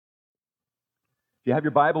If you have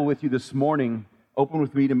your Bible with you this morning, open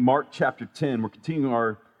with me to Mark chapter 10. We're continuing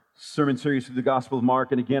our sermon series through the Gospel of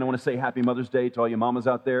Mark. And again, I want to say Happy Mother's Day to all you mamas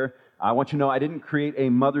out there. I want you to know I didn't create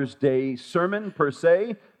a Mother's Day sermon per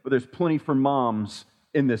se, but there's plenty for moms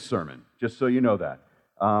in this sermon, just so you know that.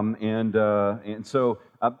 And kind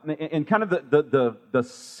of the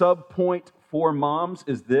sub point for moms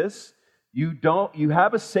is this: you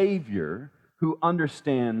have a Savior who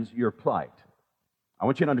understands your plight. I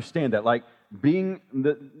want you to understand that, like being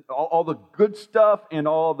all the good stuff and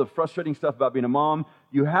all the frustrating stuff about being a mom,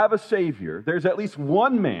 you have a Savior. There's at least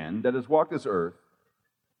one man that has walked this earth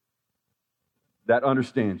that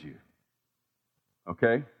understands you.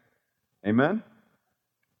 Okay? Amen?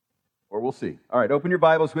 Or we'll see. All right, open your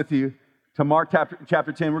Bibles with you to Mark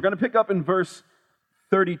chapter 10. We're going to pick up in verse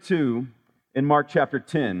 32 in Mark chapter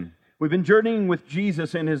 10. We've been journeying with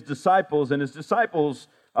Jesus and His disciples, and His disciples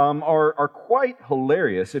are quite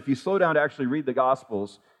hilarious if you slow down to actually read the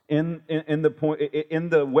Gospels in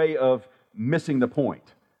the way of missing the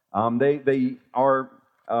point. They are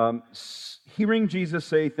hearing Jesus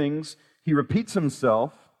say things. He repeats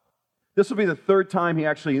himself. This will be the third time he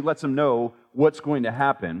actually lets them know what's going to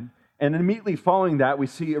happen. And immediately following that, we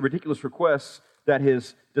see a ridiculous request that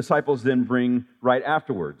his disciples then bring right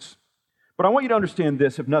afterwards. But I want you to understand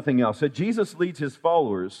this, if nothing else, that Jesus leads his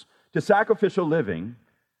followers to sacrificial living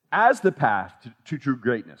as the path to true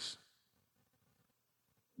greatness.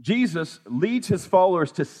 Jesus leads his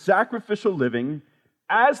followers to sacrificial living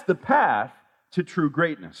as the path to true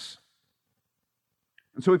greatness.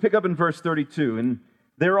 And so we pick up in verse 32, and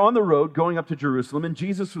they're on the road going up to Jerusalem, and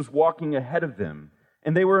Jesus was walking ahead of them.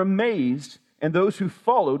 And they were amazed, and those who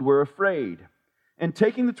followed were afraid. And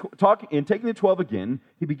taking the 12 again,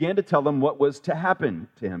 he began to tell them what was to happen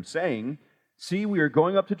to him, saying, "See, we are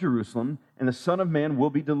going up to Jerusalem, and the Son of Man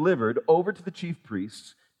will be delivered over to the chief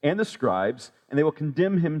priests and the scribes, and they will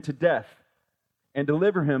condemn him to death and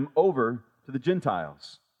deliver him over to the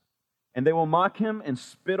Gentiles. And they will mock him and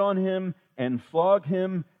spit on him and flog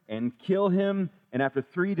him and kill him, and after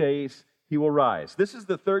 3 days he will rise." This is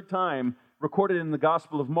the third time recorded in the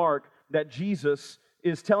Gospel of Mark that Jesus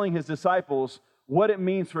is telling his disciples what it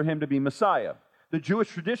means for him to be Messiah. The Jewish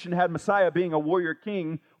tradition had Messiah being a warrior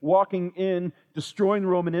king, walking in, destroying the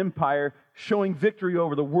Roman Empire, showing victory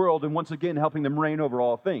over the world, and once again helping them reign over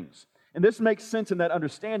all things. And this makes sense in that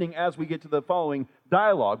understanding as we get to the following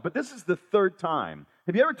dialogue. But this is the third time.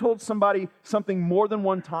 Have you ever told somebody something more than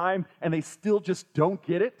one time and they still just don't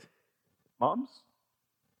get it? Moms?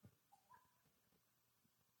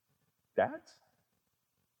 Dads?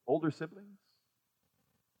 Older siblings?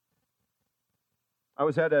 I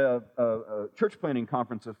was at a church planting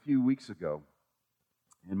conference a few weeks ago,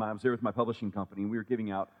 and I was there with my publishing company, and we were giving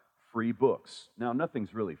out free books. Now,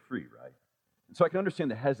 nothing's really free, right? And so I can understand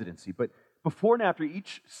the hesitancy, but before and after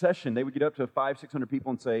each session, they would get up to 500-600 people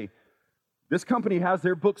and say, "This company has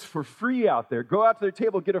their books for free out there. Go out to their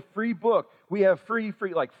table, get a free book. We have free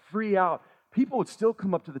out." People would still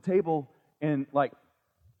come up to the table and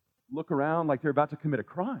look around like they're about to commit a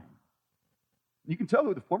crime. You can tell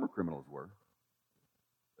who the former criminals were.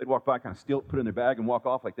 They'd walk by, kind of steal it, put it in their bag, and walk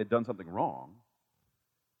off like they'd done something wrong.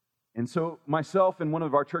 And so myself and one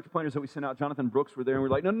of our church planters that we sent out, Jonathan Brooks, were there, and we're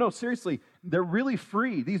like, no, seriously, they're really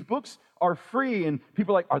free. These books are free. And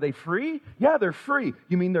people are like, "Are they free?" "Yeah, they're free."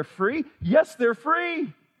 "You mean they're free?" "Yes, they're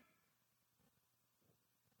free."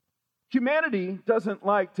 Humanity doesn't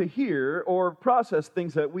like to hear or process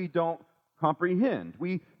things that we don't comprehend.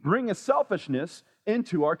 We bring a selfishness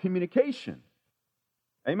into our communication.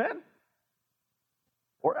 Amen?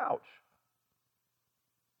 Or ouch.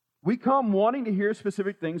 We come wanting to hear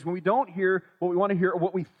specific things. When we don't hear what we want to hear or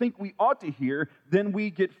what we think we ought to hear, then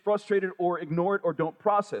we get frustrated or ignore it or don't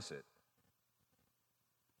process it.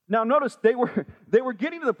 Now notice they were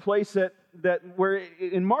getting to the place that where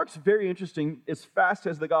in Mark's very interesting, as fast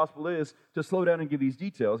as the gospel is, to slow down and give these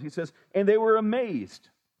details. He says, "And they were amazed."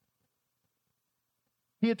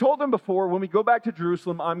 He had told them before, when we go back to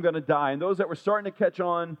Jerusalem, I'm going to die. And those that were starting to catch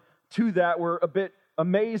on to that were a bit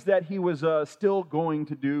amazed that he was still going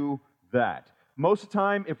to do that. Most of the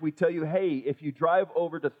time, if we tell you, "Hey, if you drive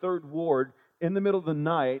over to 3rd Ward in the middle of the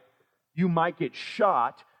night, you might get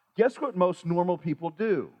shot," guess what most normal people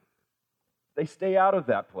do? They stay out of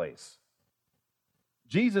that place.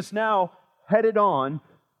 Jesus now headed on.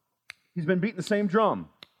 He's been beating the same drum.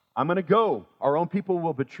 I'm going to go. Our own people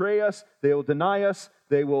will betray us. They will deny us.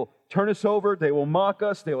 They will turn us over. They will mock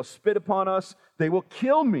us. They will spit upon us. They will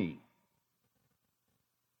kill me.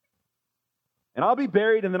 And I'll be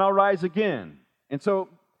buried, and then I'll rise again. And so,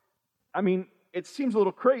 it seems a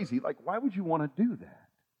little crazy. Like, why would you want to do that?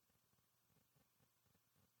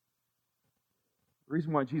 The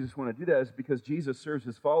reason why Jesus wanted to do that is because Jesus serves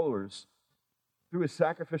his followers through his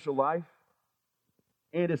sacrificial life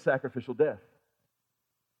and his sacrificial death.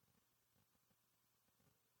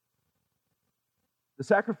 The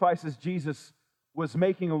sacrifices Jesus was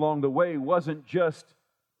making along the way wasn't just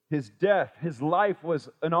his death. His life was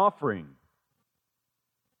an offering.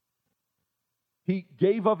 He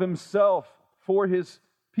gave of himself for his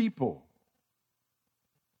people.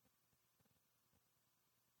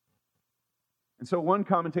 And so one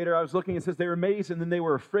commentator I was looking and says they were amazed and then they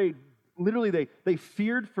were afraid. Literally, they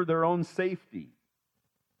feared for their own safety.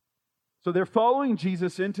 So they're following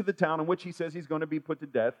Jesus into the town in which he says he's going to be put to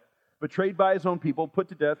death, betrayed by his own people, put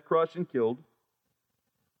to death, crushed, and killed.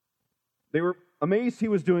 They were amazed he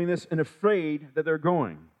was doing this and afraid that they're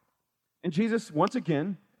going. And Jesus, once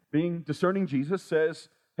again, being discerning Jesus, says,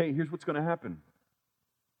 hey, here's what's going to happen.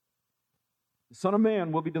 The Son of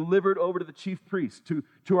Man will be delivered over to the chief priests,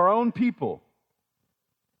 to our own people.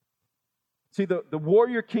 See, the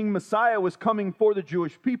warrior king Messiah was coming for the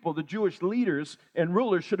Jewish people. The Jewish leaders and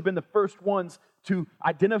rulers should have been the first ones to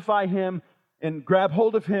identify him and grab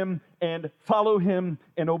hold of him and follow him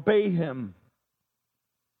and obey him.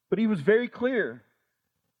 But he was very clear.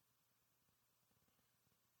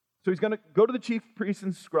 So he's going to go to the chief priests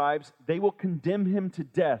and scribes. They will condemn him to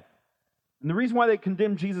death. And the reason why they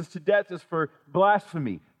condemned Jesus to death is for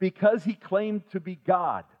blasphemy, because he claimed to be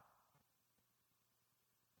God.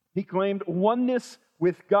 He claimed oneness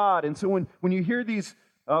with God. And so when you hear these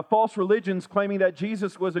false religions claiming that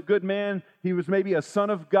Jesus was a good man, he was maybe a son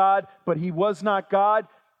of God, but he was not God,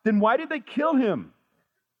 then why did they kill him?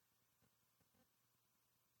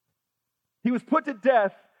 He was put to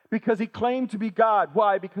death because he claimed to be God.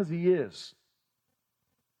 Why? Because he is.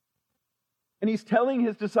 And he's telling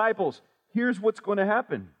his disciples, here's what's going to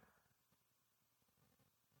happen.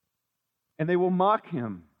 And they will mock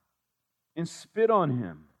him and spit on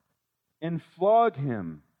him and flog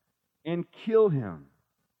him and kill him.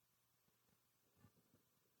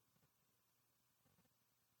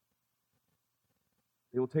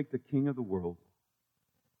 They will take the King of the world,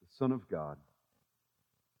 the Son of God,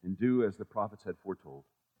 and do as the prophets had foretold.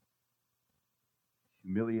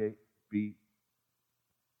 Humiliate, beat,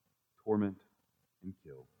 torment, and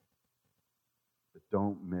kill. But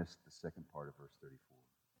don't miss the second part of verse 34.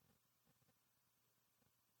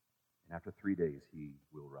 And after 3 days, he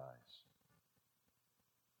will rise.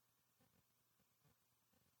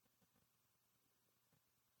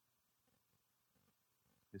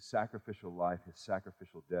 His sacrificial life, his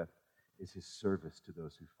sacrificial death is his service to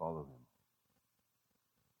those who follow him.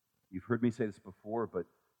 You've heard me say this before, but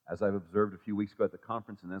as I've observed a few weeks ago at the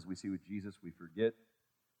conference, and as we see with Jesus, we forget.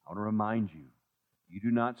 I want to remind you, you do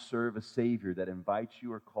not serve a Savior that invites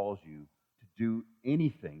you or calls you to do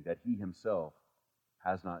anything that he himself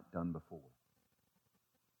has not done before.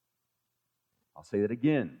 I'll say that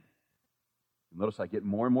again. Notice I get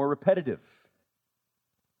more and more repetitive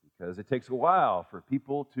because it takes a while for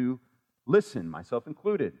people to listen, myself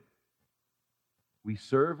included. We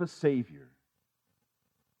serve a Savior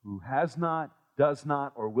who has not, does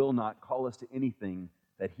not, or will not call us to anything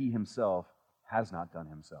that he himself has not done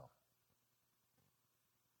himself.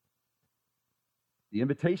 The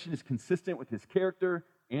invitation is consistent with his character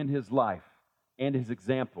and his life and his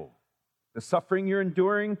example. The suffering you're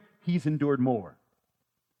enduring, he's endured more.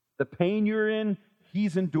 The pain you're in,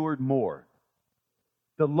 he's endured more.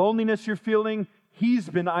 The loneliness you're feeling, he's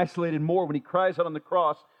been isolated more when he cries out on the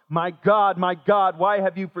cross, my God, why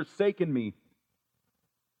have you forsaken me?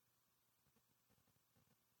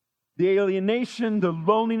 The alienation, the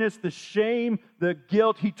loneliness, the shame, the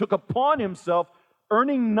guilt he took upon himself,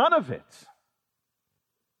 earning none of it.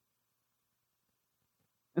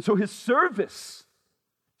 And so his service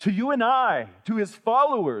to you and I, to his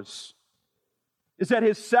followers, is that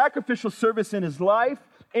his sacrificial service in his life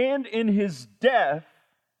and in his death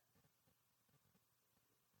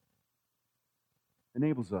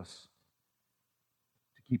enables us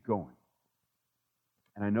to keep going.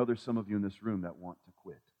 And I know there's some of you in this room that want to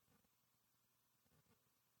quit.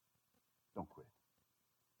 Don't quit.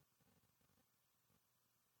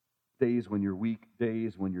 Days when you're weak,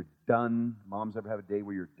 days when you're done. Moms ever have a day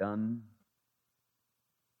where you're done?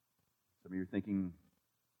 Some of you are thinking,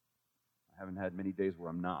 I haven't had many days where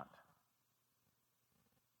I'm not.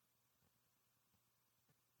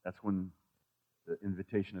 That's when the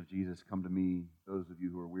invitation of Jesus, come to me, those of you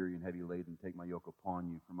who are weary and heavy laden, take my yoke upon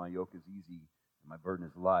you, for my yoke is easy and my burden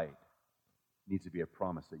is light. It needs to be a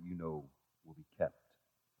promise that you know will be kept.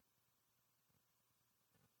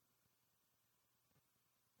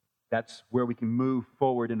 That's where we can move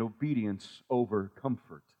forward in obedience over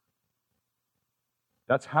comfort.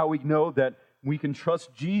 That's how we know that we can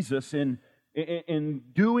trust Jesus in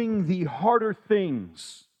doing the harder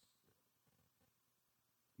things.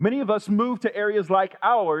 Many of us move to areas like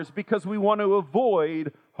ours because we want to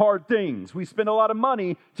avoid hard things. We spend a lot of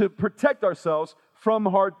money to protect ourselves from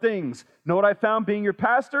hard things. Know what I found being your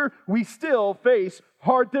pastor? We still face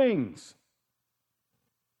hard things.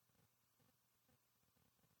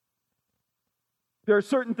 There are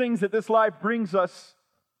certain things that this life brings us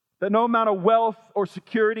that no amount of wealth or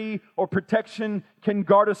security or protection can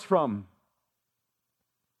guard us from.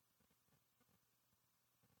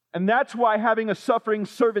 And that's why having a suffering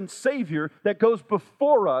servant Savior that goes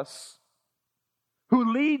before us,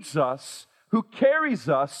 who leads us, who carries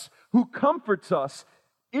us, who comforts us,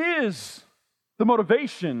 is the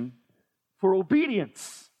motivation for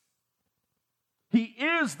obedience. He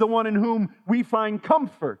is the one in whom we find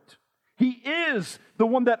comfort. He is the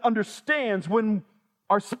one that understands when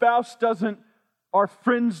our spouse doesn't, our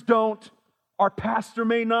friends don't, our pastor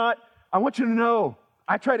may not. I want you to know,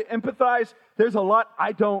 I try to empathize. There's a lot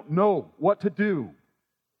I don't know what to do.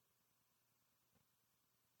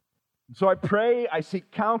 So I pray, I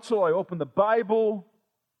seek counsel, I open the Bible.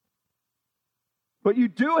 But you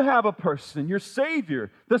do have a person, your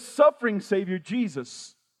Savior, the suffering Savior,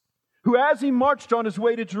 Jesus, who as He marched on His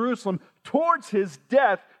way to Jerusalem towards His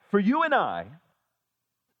death for you and I,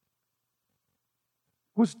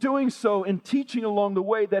 was doing so and teaching along the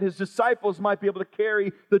way that His disciples might be able to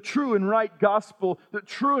carry the true and right gospel, the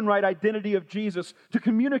true and right identity of Jesus, to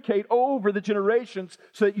communicate over the generations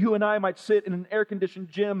so that you and I might sit in an air-conditioned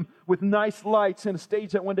gym with nice lights and a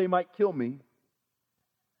stage that one day might kill me.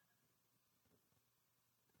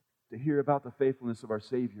 To hear about the faithfulness of our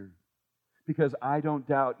Savior. Because I don't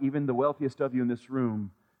doubt even the wealthiest of you in this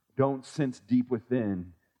room don't sense deep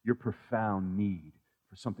within your profound need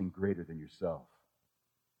for something greater than yourself.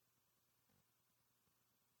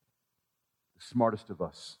 The smartest of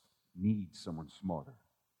us needs someone smarter.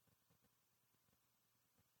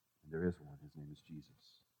 And there is one. His name is Jesus.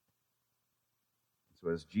 So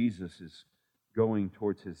as Jesus is going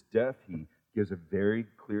towards His death, He gives a very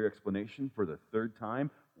clear explanation for the third time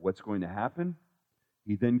what's going to happen.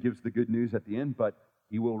 He then gives the good news at the end, but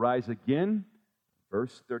He will rise again.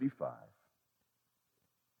 Verse 35.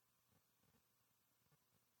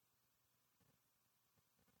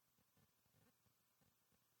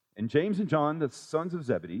 And James and John, the sons of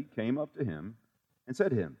Zebedee, came up to Him and said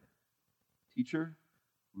to Him, "Teacher,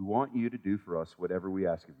 we want You to do for us whatever we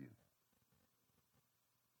ask of You."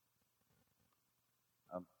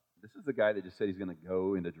 This is the guy that just said he's going to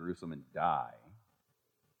go into Jerusalem and die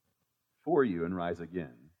for You and rise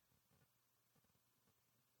again.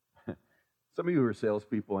 Some of you who are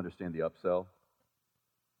salespeople understand the upsell.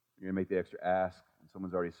 You're going to make the extra ask, and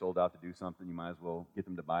someone's already sold out to do something. You might as well get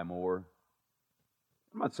them to buy more.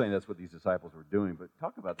 I'm not saying that's what these disciples were doing, but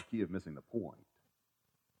talk about the key of missing the point.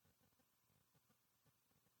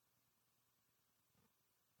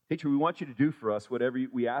 "Teacher, we want You to do for us whatever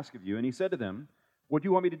we ask of You." And He said to them, "What do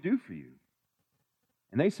you want me to do for you?"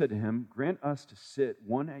 And they said to Him, "Grant us to sit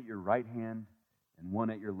one at Your right hand and one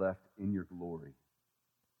at Your left in Your glory."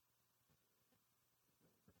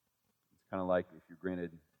 It's kind of like if you're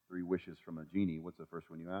granted 3 wishes from a genie, what's the first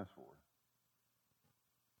one you ask for?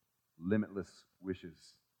 Limitless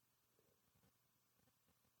wishes.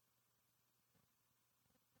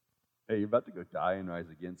 Hey, you're about to go die and rise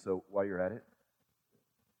again, so while you're at it,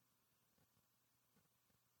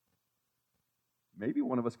 maybe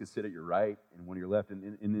one of us could sit at your right and one at your left.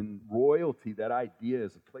 And in royalty, that idea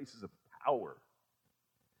is places of power,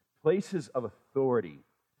 places of authority,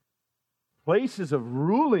 places of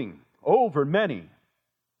ruling over many.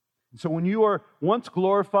 So when you are once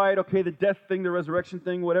glorified, okay, the death thing, the resurrection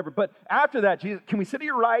thing, whatever. But after that, Jesus, can we sit at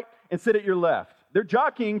your right and sit at your left? They're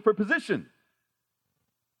jockeying for position.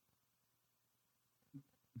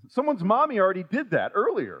 Someone's mommy already did that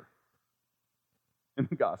earlier in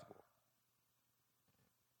the gospel.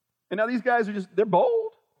 And now these guys are they're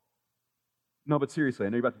bold. No, but seriously, I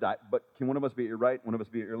know you're about to die, but can one of us be at your right, one of us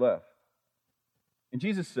be at your left? And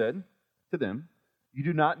Jesus said to them, "You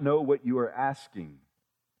do not know what you are asking.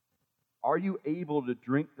 Are you able to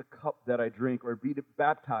drink the cup that I drink, or be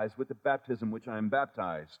baptized with the baptism which I am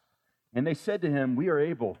baptized?" And they said to Him, "We are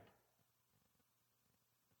able."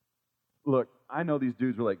 Look, I know these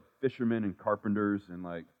dudes were like fishermen and carpenters and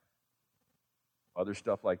like other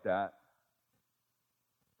stuff like that.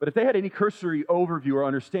 But if they had any cursory overview or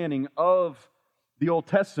understanding of the Old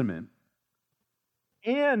Testament,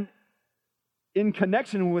 and in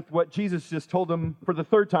connection with what Jesus just told them for the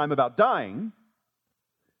third time about dying,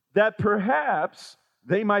 that perhaps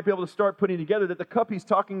they might be able to start putting together that the cup He's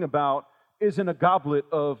talking about isn't a goblet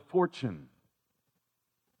of fortune.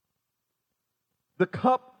 The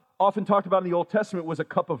cup often talked about in the Old Testament was a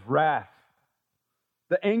cup of wrath.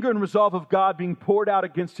 The anger and resolve of God being poured out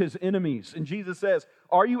against his enemies. And Jesus says,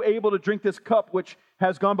 are you able to drink this cup which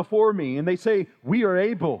has gone before me? And they say, we are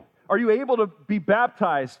able. Are you able to be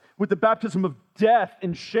baptized with the baptism of death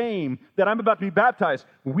and shame that I'm about to be baptized?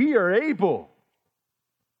 We are able.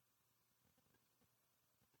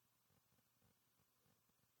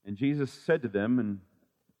 And Jesus said to them,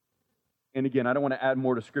 and again, I don't want to add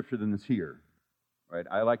more to Scripture than is here. Right?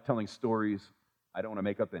 I like telling stories. I don't want to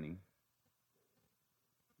make up any.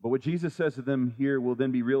 But what Jesus says to them here will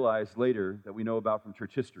then be realized later that we know about from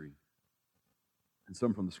church history and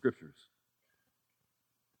some from the Scriptures.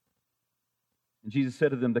 And Jesus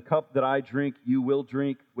said to them, the cup that I drink, you will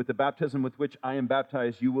drink. With the baptism with which I am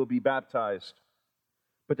baptized, you will be baptized.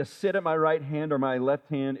 But to sit at my right hand or my left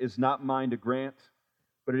hand is not mine to grant,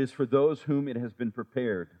 but it is for those whom it has been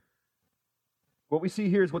prepared. What we see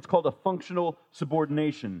here is what's called a functional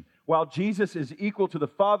subordination. While Jesus is equal to the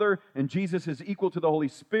Father and Jesus is equal to the Holy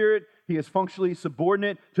Spirit, he is functionally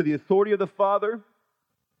subordinate to the authority of the Father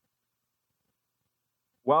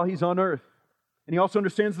while he's on earth. And he also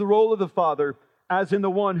understands the role of the Father as in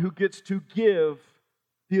the one who gets to give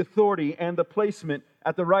the authority and the placement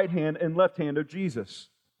at the right hand and left hand of Jesus.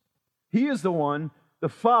 He is the one, the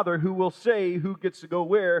Father, who will say who gets to go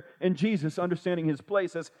where, and Jesus, understanding his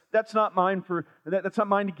place, says, that's not mine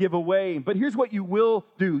to give away. But here's what you will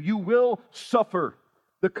do. You will suffer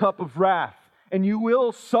the cup of wrath, and you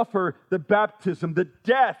will suffer the baptism, the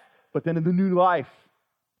death, but then in the new life.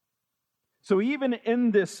 So even in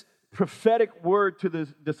this prophetic word to the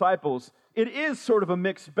disciples, it is sort of a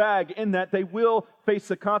mixed bag in that they will face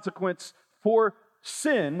the consequence for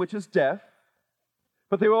sin, which is death,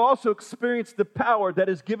 but they will also experience the power that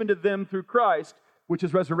is given to them through Christ, which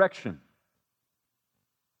is resurrection.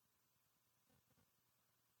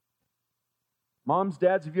 Moms,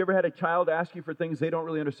 dads, have you ever had a child ask you for things they don't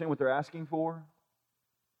really understand what they're asking for?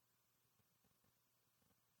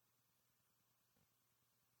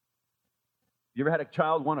 You ever had a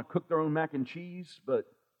child want to cook their own mac and cheese, but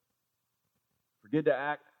forget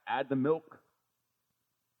to add the milk?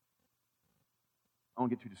 I won't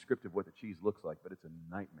get too descriptive what the cheese looks like, but it's a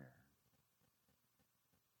nightmare.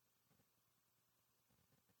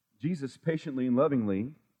 Jesus patiently and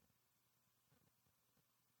lovingly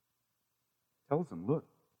tells them, look,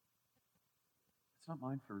 it's not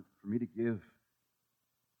mine for me to give.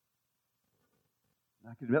 And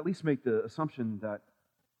I could at least make the assumption that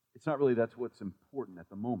it's not really that's what's important at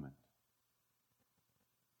the moment.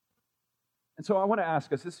 And so I want to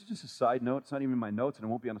ask us, this is just a side note, it's not even in my notes, and it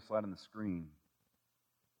won't be on the slide on the screen.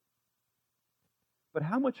 But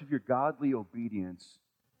how much of your godly obedience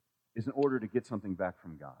is in order to get something back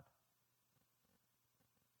from God?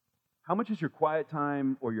 How much is your quiet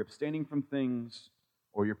time, or your abstaining from things,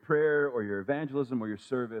 or your prayer, or your evangelism, or your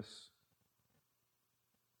service,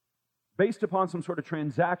 based upon some sort of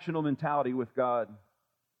transactional mentality with God?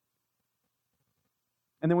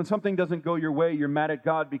 And then when something doesn't go your way, you're mad at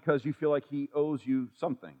God because you feel like he owes you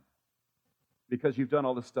something, because you've done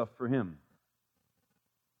all this stuff for him.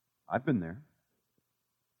 I've been there.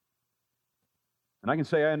 And I can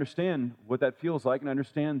say I understand what that feels like, and I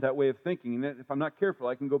understand that way of thinking. And if I'm not careful,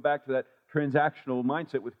 I can go back to that transactional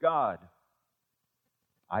mindset with God.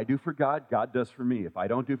 I do for God, God does for me. If I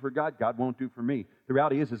don't do for God, God won't do for me. The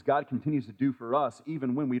reality is God continues to do for us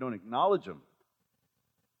even when we don't acknowledge him.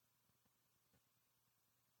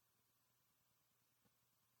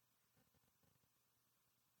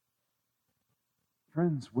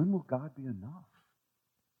 Friends, when will God be enough?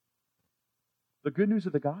 The good news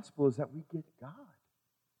of the gospel is that we get God.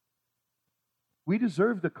 We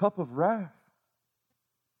deserve the cup of wrath.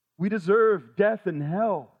 We deserve death and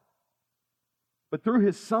hell. But through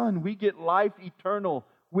his Son, we get life eternal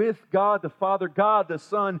with God the Father, God the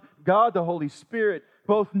Son, God the Holy Spirit,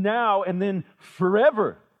 both now and then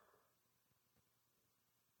forever.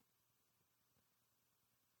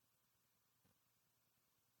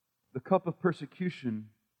 The cup of persecution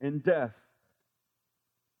and death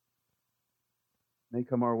may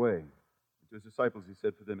come our way. To his disciples, he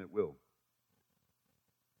said, for them it will.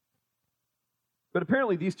 But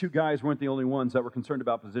apparently these two guys weren't the only ones that were concerned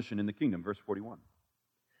about position in the kingdom. Verse 41.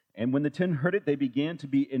 And when the 10 heard it, they began to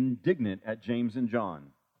be indignant at James and John.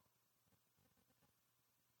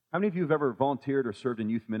 How many of you have ever volunteered or served in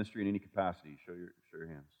youth ministry in any capacity? Show your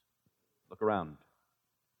hands. Look around.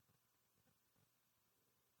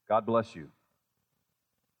 God bless you.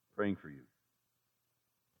 Praying for you.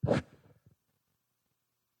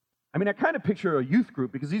 I mean, I kind of picture a youth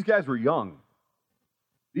group because these guys were young.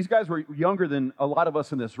 These guys were younger than a lot of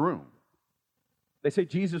us in this room. They say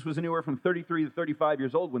Jesus was anywhere from 33 to 35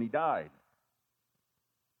 years old when he died.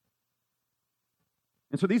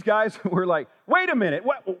 And so these guys were like, wait a minute,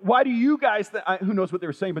 why do you guys, who knows what they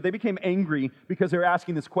were saying, but they became angry because they were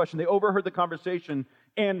asking this question. They overheard the conversation,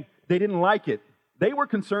 and they didn't like it. They were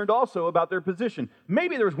concerned also about their position.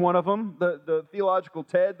 Maybe there was one of them, the theological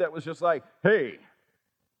Ted, that was just like, hey,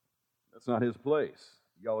 that's not his place.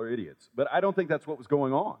 Y'all are idiots. But I don't think that's what was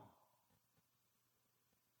going on.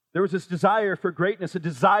 There was this desire for greatness, a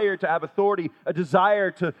desire to have authority, a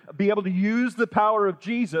desire to be able to use the power of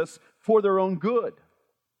Jesus for their own good.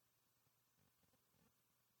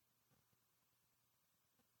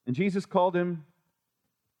 And Jesus called to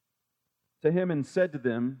him and said to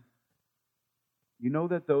them, you know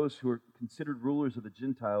that those who are considered rulers of the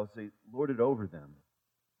Gentiles, they lord it over them,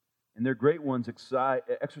 and their great ones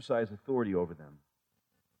exercise authority over them.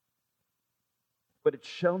 But it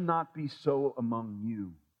shall not be so among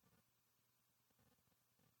you.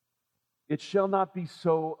 It shall not be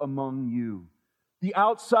so among you. The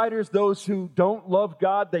outsiders, those who don't love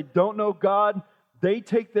God, they don't know God, they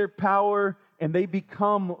take their power and they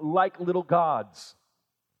become like little gods.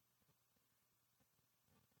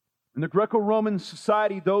 In the Greco-Roman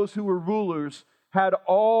society, those who were rulers had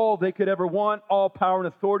all they could ever want, all power and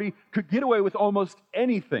authority, could get away with almost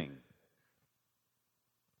anything.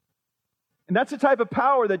 And that's the type of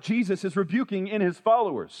power that Jesus is rebuking in his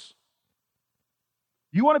followers.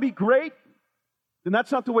 You want to be great? Then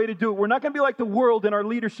that's not the way to do it. We're not going to be like the world in our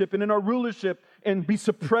leadership and in our rulership and be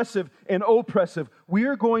suppressive and oppressive. We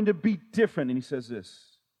are going to be different. And he says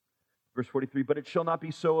this, verse 43, but it shall not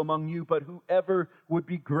be so among you, but whoever would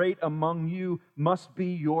be great among you must be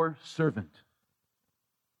your servant.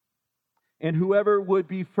 And whoever would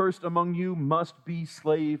be first among you must be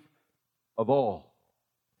slave of all.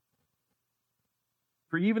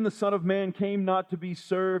 For even the Son of Man came not to be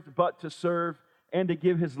served, but to serve, and to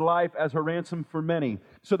give his life as a ransom for many.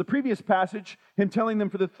 So the previous passage, him telling them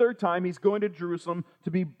for the third time he's going to Jerusalem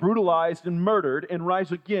to be brutalized and murdered and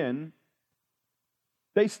rise again,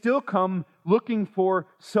 they still come looking for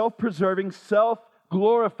self-preserving,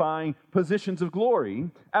 self-glorifying positions of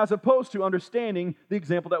glory, as opposed to understanding the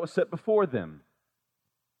example that was set before them.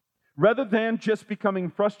 Rather than just becoming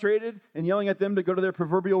frustrated and yelling at them to go to their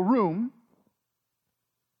proverbial room,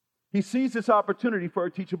 he sees this opportunity for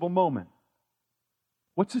a teachable moment.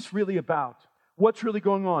 What's this really about? What's really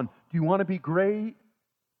going on? Do you want to be great?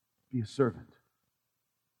 Be a servant.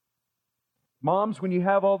 Moms, when you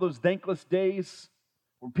have all those thankless days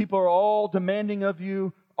where people are all demanding of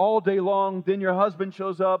you all day long, then your husband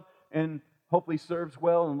shows up and hopefully serves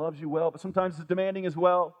well and loves you well, but sometimes it's demanding as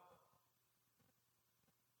well.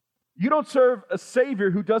 You don't serve a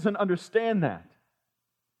Savior who doesn't understand that,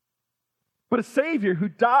 but a Savior who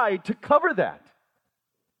died to cover that.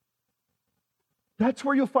 That's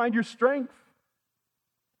where you'll find your strength.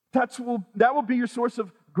 That will be your source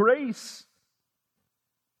of grace.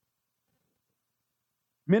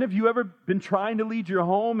 Men, have you ever been trying to lead your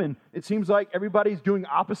home and it seems like everybody's doing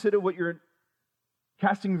opposite of what you're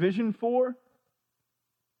casting vision for?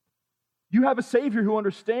 You have a Savior who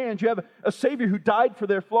understands. You have a Savior who died for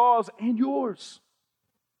their flaws and yours,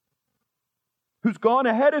 who's gone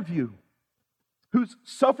ahead of you, who's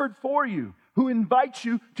suffered for you, who invites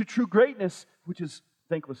you to true greatness, which is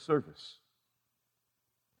thankless service.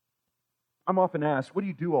 I'm often asked, what do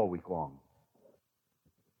you do all week long?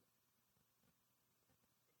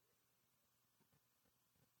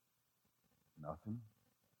 Nothing.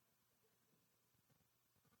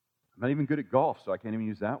 I'm not even good at golf, so I can't even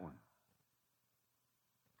use that one.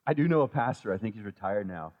 I do know a pastor, I think he's retired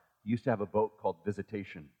now. He used to have a boat called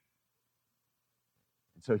Visitation.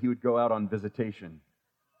 And so he would go out on visitation.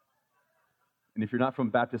 And if you're not from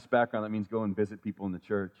a Baptist background, that means go and visit people in the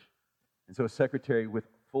church. And so a secretary, with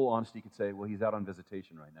full honesty, could say, well, he's out on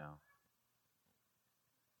visitation right now.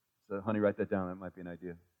 So, honey, write that down. That might be an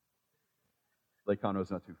idea. Lake Conroe's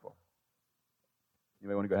not too far. You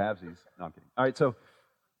may want to go halvesies. No, I'm kidding. All right, so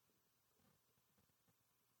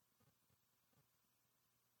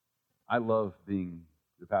I love being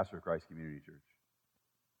the pastor of Christ Community Church.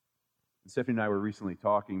 And Stephanie and I were recently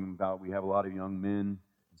talking about, we have a lot of young men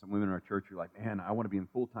and some women in our church who are like, man, I want to be in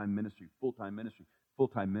full-time ministry, full-time ministry,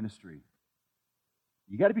 full-time ministry.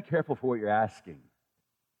 You got to be careful for what you're asking.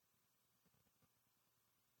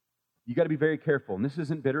 You got to be very careful. And this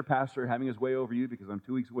isn't bitter pastor having his way over you because I'm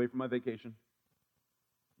 2 weeks away from my vacation.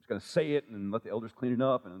 I'm just going to say it and let the elders clean it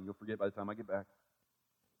up and you'll forget by the time I get back.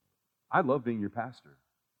 I love being your pastor.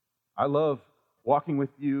 I love walking with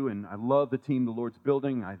you, and I love the team the Lord's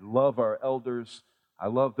building. I love our elders. I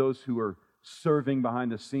love those who are serving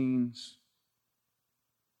behind the scenes.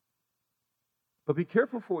 But be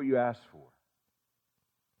careful for what you ask for.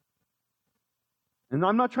 And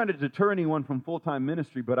I'm not trying to deter anyone from full-time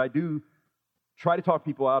ministry, but I do try to talk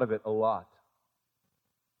people out of it a lot.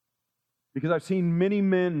 Because I've seen many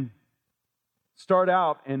men start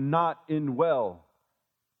out and not end well.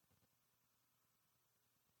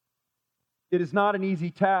 It is not an easy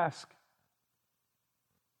task.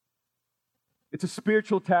 It's a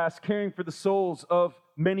spiritual task, caring for the souls of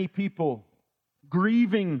many people,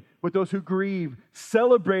 grieving with those who grieve,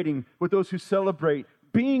 celebrating with those who celebrate,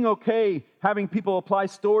 being okay having people apply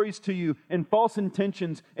stories to you and false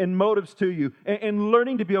intentions and motives to you, and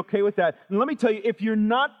learning to be okay with that. And let me tell you, if you're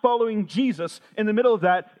not following Jesus in the middle of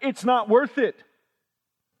that, it's not worth it.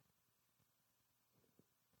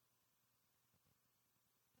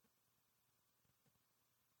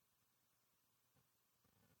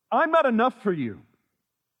 I'm not enough for you.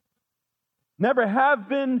 Never have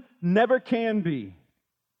been, never can be.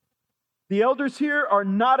 The elders here are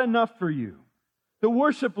not enough for you. The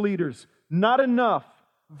worship leaders, not enough.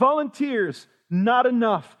 Volunteers, not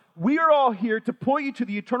enough. We are all here to point you to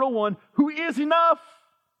the Eternal One who is enough.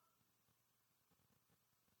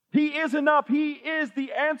 He is enough. He is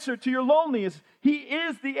the answer to your loneliness. He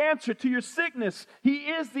is the answer to your sickness. He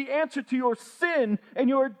is the answer to your sin and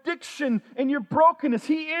your addiction and your brokenness.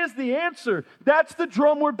 He is the answer. That's the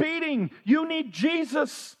drum we're beating. You need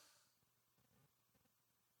Jesus.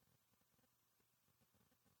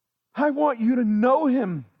 I want you to know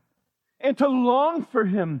Him and to long for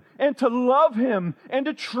Him and to love Him and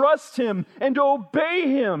to trust Him and to obey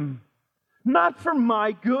Him. Not for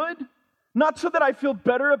my good, not so that I feel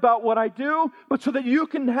better about what I do, but so that you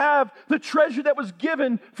can have the treasure that was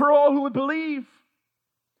given for all who would believe.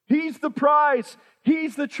 He's the prize.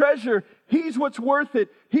 He's the treasure. He's what's worth it.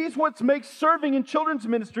 He's what makes serving in children's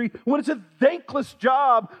ministry, when it's a thankless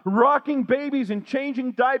job, rocking babies and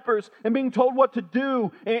changing diapers and being told what to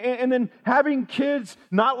do, and then having kids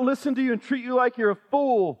not listen to you and treat you like you're a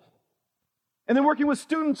fool. And then working with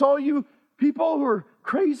students, all you people who are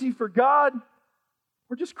crazy for God,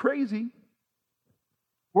 we're just crazy.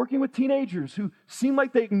 Working with teenagers who seem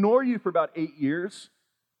like they ignore you for about 8 years,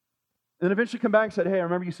 and then eventually come back and said, hey, I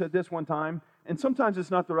remember you said this one time. And sometimes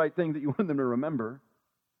it's not the right thing that you want them to remember.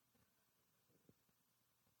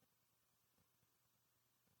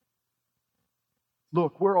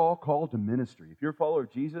 Look, we're all called to ministry. If you're a follower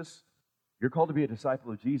of Jesus, you're called to be a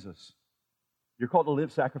disciple of Jesus. You're called to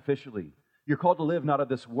live sacrificially. You're called to live not of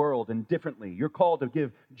this world and differently. You're called to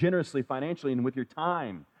give generously, financially, and with your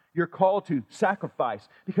time. You're called to sacrifice,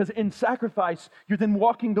 because in sacrifice, you're then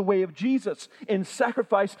walking the way of Jesus. In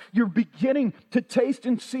sacrifice, you're beginning to taste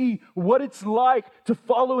and see what it's like to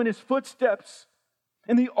follow in His footsteps.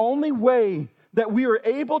 And the only way that we are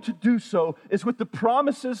able to do so is with the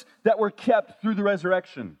promises that were kept through the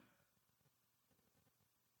resurrection.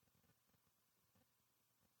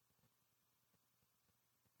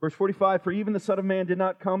 Verse 45, for even the Son of Man did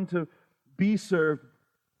not come to be served,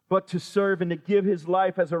 but to serve and to give His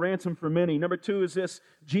life as a ransom for many. Number 2 is this: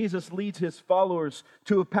 Jesus leads His followers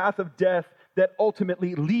to a path of death that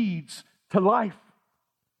ultimately leads to life.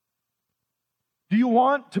 Do you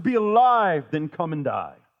want to be alive? Then come and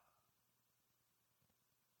die.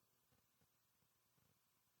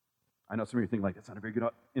 I know some of you think, like, that's not a very good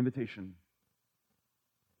invitation.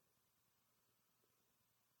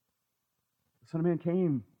 The Son of Man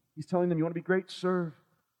came. He's telling them, you want to be great? Serve,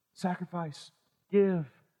 sacrifice,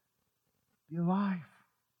 give. Be alive.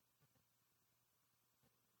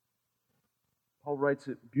 Paul writes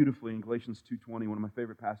it beautifully in Galatians 2:20, one of my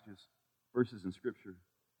favorite verses in Scripture.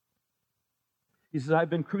 He says, I've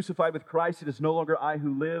been crucified with Christ. It is no longer I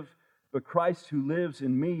who live, but Christ who lives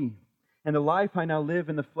in me. And the life I now live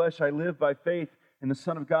in the flesh, I live by faith in the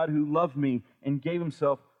Son of God who loved me and gave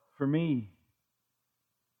Himself for me.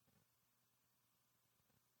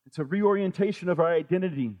 It's a reorientation of our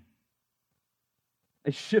identity.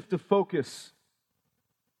 A shift of focus.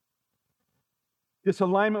 This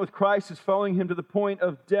alignment with Christ is following Him to the point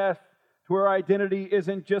of death, to where our identity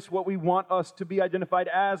isn't just what we want us to be identified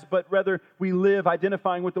as, but rather we live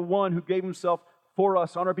identifying with the one who gave Himself for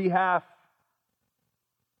us on our behalf.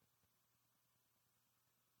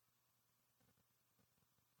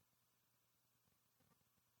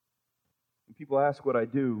 When people ask what I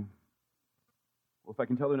do, well, if I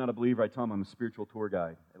can tell they're not a believer, I tell them I'm a spiritual tour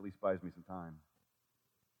guide. At least buys me some time.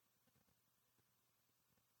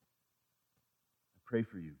 Pray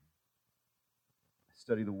for you. I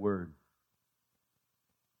study the Word.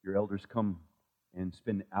 Your elders come and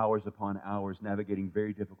spend hours upon hours navigating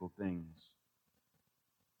very difficult things.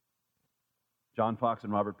 John Fox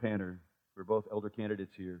and Robert Panter, who are both elder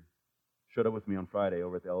candidates here, showed up with me on Friday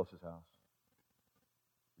over at the Ellis's house.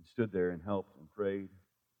 and stood there and helped and prayed.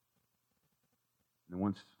 And then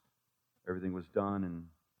once everything was done and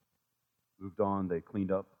moved on, they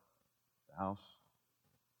cleaned up the house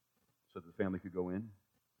so that the family could go in.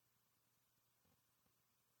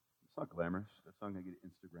 It's not glamorous. That's not going to get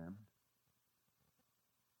Instagram.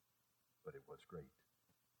 But it was great.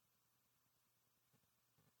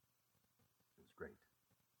 It was great.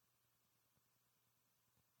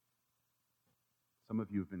 Some of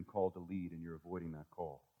you have been called to lead and you're avoiding that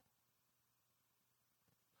call.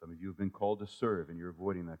 Some of you have been called to serve and you're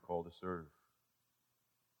avoiding that call to serve.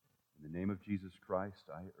 In the name of Jesus Christ,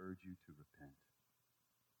 I urge you to repent.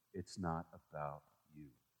 It's not about you.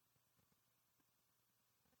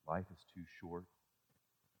 Life is too short.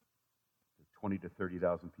 There are 20 to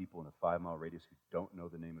 30,000 people in a 5-mile radius who don't know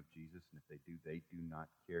the name of Jesus, and if they do not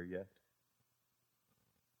care yet.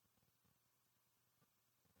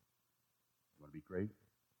 You want to be great?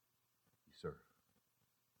 You serve.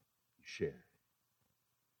 You share.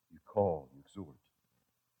 You call. You exhort.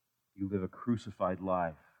 You live a crucified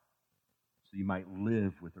life so you might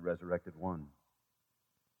live with the resurrected one.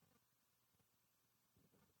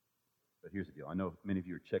 But here's the deal. I know many of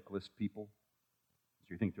you are checklist people. So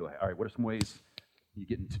you're thinking, all right, what are some ways you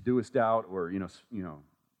get into Todoist out, or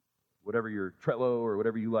whatever your Trello or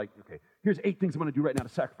whatever you like. Okay, here's 8 things I'm going to do right now to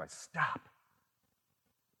sacrifice. Stop.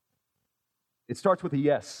 It starts with a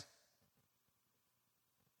yes.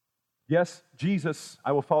 Yes, Jesus,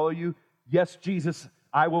 I will follow you. Yes, Jesus,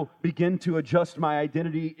 I will begin to adjust my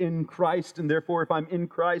identity in Christ, and therefore if I'm in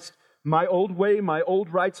Christ, my old way, my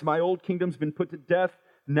old rights, my old kingdom's been put to death.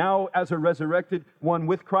 Now, as a resurrected one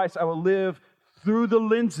with Christ, I will live through the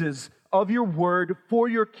lenses of your word for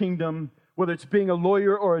your kingdom, whether it's being a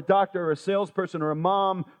lawyer or a doctor or a salesperson or a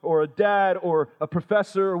mom or a dad or a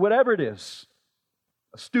professor or whatever it is,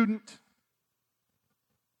 a student.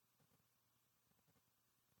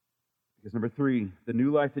 Because number 3, the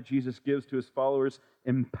new life that Jesus gives to his followers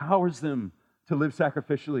empowers them to live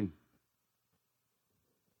sacrificially.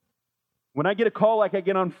 When I get a call like I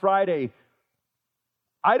get on Friday,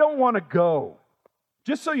 I don't want to go,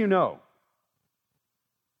 just so you know.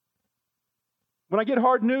 When I get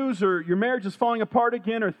hard news or your marriage is falling apart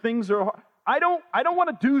again or things are hard, I don't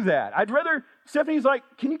want to do that. I'd rather, Stephanie's like,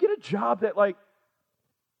 can you get a job that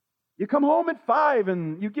you come home at 5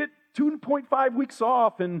 and you get 2.5 weeks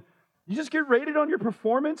off and you just get rated on your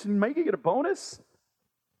performance and maybe get a bonus?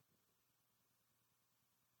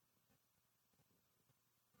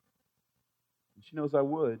 And she knows I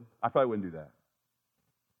would. I probably wouldn't do that.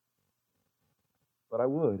 But I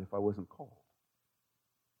would if I wasn't called.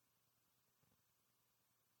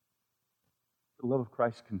 The love of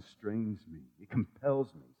Christ constrains me. It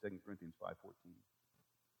compels me. 2 Corinthians 5:14.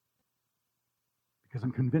 Because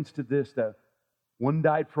I'm convinced of this, that one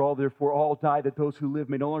died for all, therefore all died, that those who live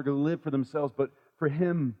may no longer live for themselves, but for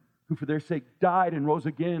him who for their sake died and rose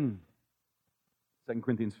again. 2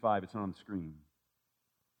 Corinthians 5, it's not on the screen.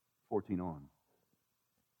 14 on.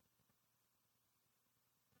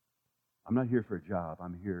 I'm not here for a job.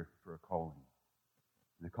 I'm here for a calling.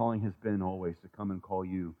 And the calling has been always to come and call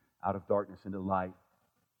you out of darkness into light,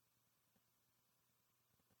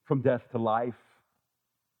 from death to life,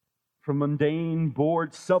 from mundane,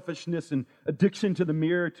 bored selfishness and addiction to the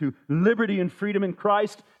mirror, to liberty and freedom in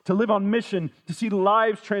Christ, to live on mission, to see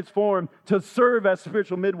lives transformed, to serve as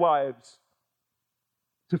spiritual midwives,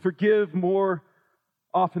 to forgive more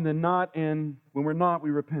often than not, and when we're not,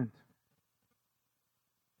 we repent.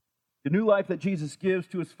 The new life that Jesus gives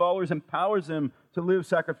to his followers empowers them to live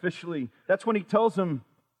sacrificially. That's when he tells them,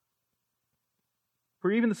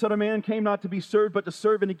 for even the Son of Man came not to be served, but to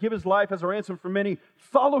serve and to give his life as a ransom for many.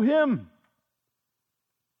 Follow him.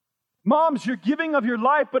 Moms, you're giving of your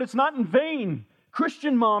life, but it's not in vain.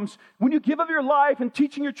 Christian moms, when you give of your life and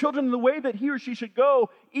teaching your children in the way that he or she should go,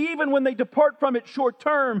 even when they depart from it short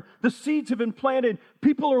term, the seeds have been planted.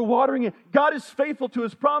 People are watering it. God is faithful to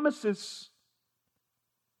his promises.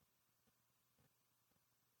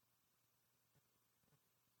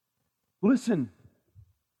 Listen,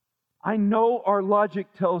 I know our logic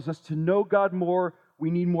tells us to know God more.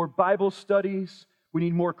 We need more Bible studies. We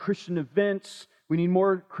need more Christian events. We need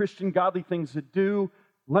more Christian godly things to do.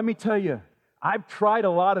 Let me tell you, I've tried a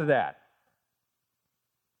lot of that.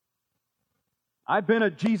 I've been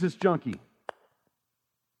a Jesus junkie.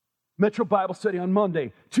 Metro Bible study on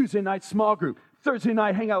Monday, Tuesday night small group, Thursday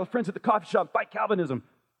night hang out with friends at the coffee shop, fight Calvinism.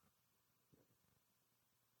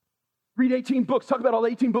 Read 18 books. Talk about all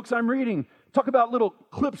 18 books I'm reading. Talk about little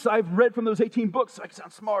clips I've read from those 18 books so I can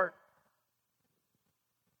sound smart.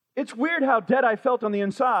 It's weird how dead I felt on the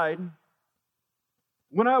inside.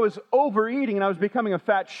 when I was overeating and I was becoming a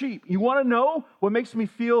fat sheep. You want to know what makes me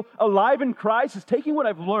feel alive in Christ? Is taking what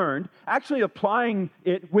I've learned, actually applying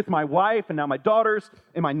it with my wife and now my daughters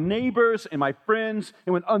and my neighbors and my friends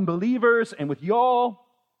and with unbelievers and with y'all,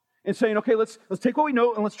 and saying, okay, let's take what we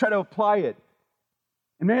know and let's try to apply it.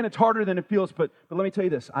 And man, it's harder than it feels, but let me tell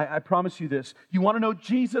you this. I promise you this. You want to know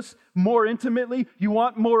Jesus more intimately? You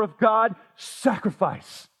want more of God?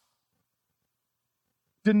 Sacrifice.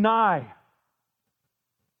 Deny.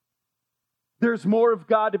 There's more of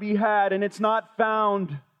God to be had, and it's not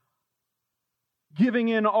found giving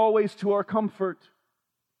in always to our comfort.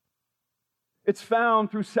 It's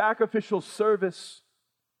found through sacrificial service.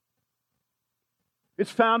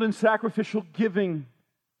 It's found in sacrificial giving.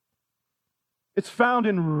 It's found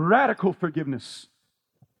in radical forgiveness.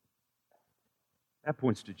 That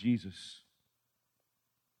points to Jesus.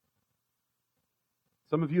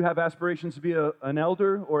 Some of you have aspirations to be an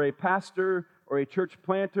elder or a pastor or a church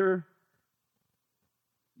planter.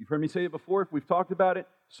 You've heard me say it before. If we've talked about it,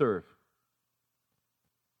 serve.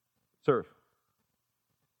 Serve.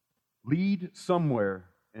 Lead somewhere.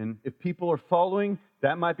 And if people are following,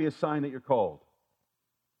 that might be a sign that you're called.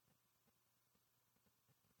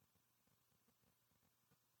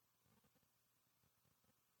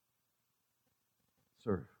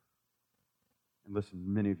 Serve. And listen,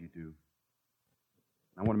 many of you do.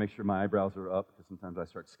 I want to make sure my eyebrows are up because sometimes I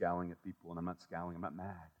start scowling at people, and I'm not scowling, I'm not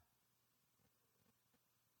mad.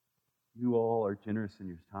 You all are generous in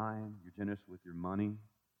your time, you're generous with your money.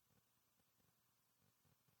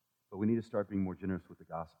 But we need to start being more generous with the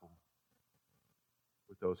gospel,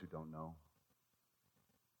 with those who don't know.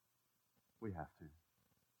 We have to.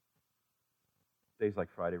 Days like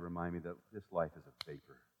Friday remind me that this life is a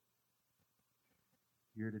vapor.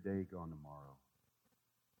 Here today, gone tomorrow.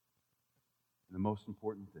 And the most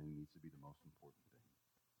important thing needs to be the most important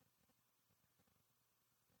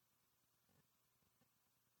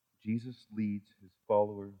thing. Jesus leads his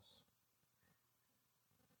followers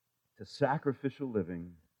to sacrificial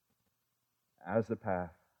living as the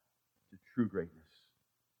path to true greatness.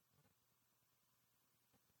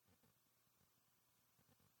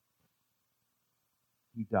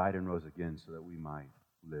 He died and rose again so that we might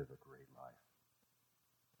live a great life.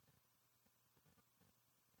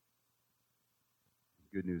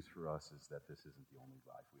 The good news for us is that this isn't the only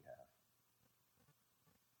life we have.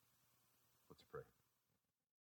 Let's pray.